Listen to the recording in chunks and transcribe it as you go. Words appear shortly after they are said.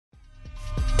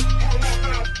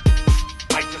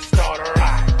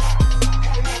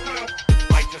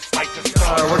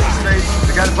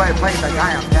快拍大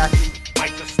家呀！大家。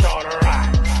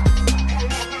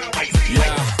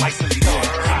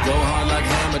Go hard like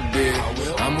Hammer did.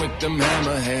 I'm with them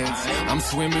hammerheads. I'm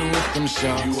swimming with them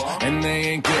sharks, and they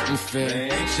ain't getting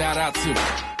fed. Shout out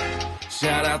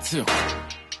to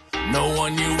no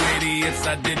one, you idiots.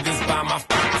 I did this by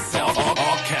myself.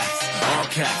 All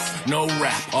cats, no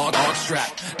rap, all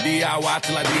trap. DIY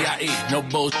till I DIE, no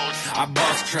bullshit. I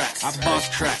bust tracks,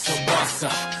 so bust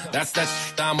up. That's that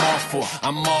shit I'm all for.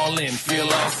 I'm all in, feel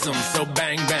awesome. So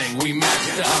bang bang, we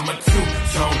matched up. I'm a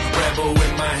two-tone rebel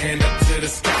with my hand up to the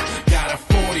sky. Got a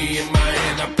 40 in my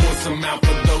hand, I pour some out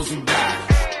for those who died.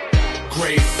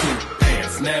 Gray suit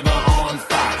pants, never on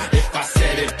fire. If I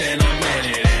said it, then I meant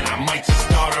it, and I might just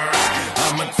start a riot.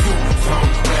 I'm a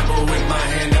two-tone rebel with my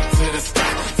hand up to the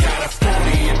sky. Got a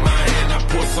 40 in my hand, I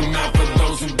pour some out for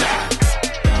those who died.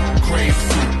 Gray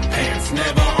suit pants,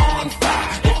 never on fire.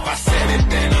 If I said it,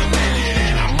 then I meant it,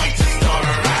 and I might just start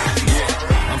a riot.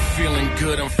 Yeah, I'm feeling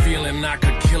good, I'm feeling I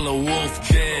could kill a wolf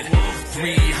dead.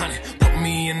 300, put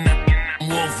me in that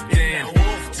wolf den.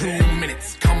 2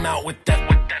 minutes, come out with that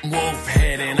wolf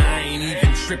head, and I ain't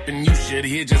even tripping. You should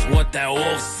hear just what that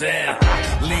wolf said.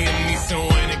 Liam Neeson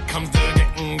when it comes to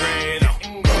getting great.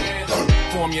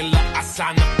 Formula, I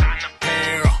signed up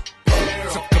pair.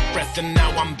 Took a breath and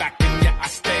now I'm back and yeah, I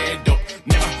stayed up.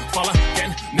 Never fall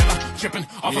again, never tripping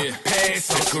off a pace.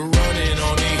 Sick of running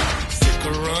on me, sick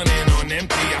of running on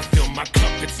empty. I fill my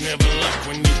cup, it's never luck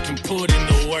when you can put in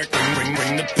the work.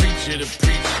 Bring the preacher to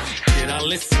preach. Did I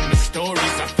listen to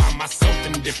stories? I find myself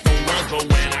in different worlds, but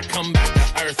when I come back to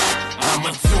earth, I'm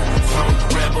a two-tone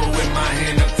rebel with my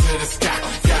hand up to the sky.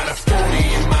 Got a 40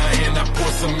 in my hand, I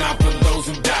pour some out for those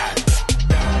who died.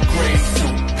 Gray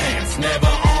suit pants,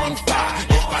 never on fire.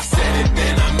 If I said it,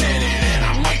 then I meant it, and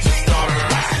I might just start a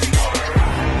riot.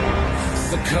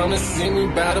 So come to see me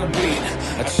by the beat.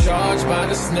 I charge by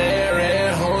the snare,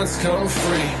 air horns come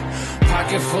free.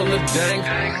 Pocket full of dank,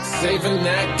 saving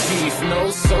that keef. No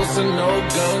Sosa, no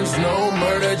guns, no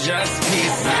murder, just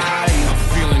peace. I'm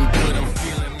feeling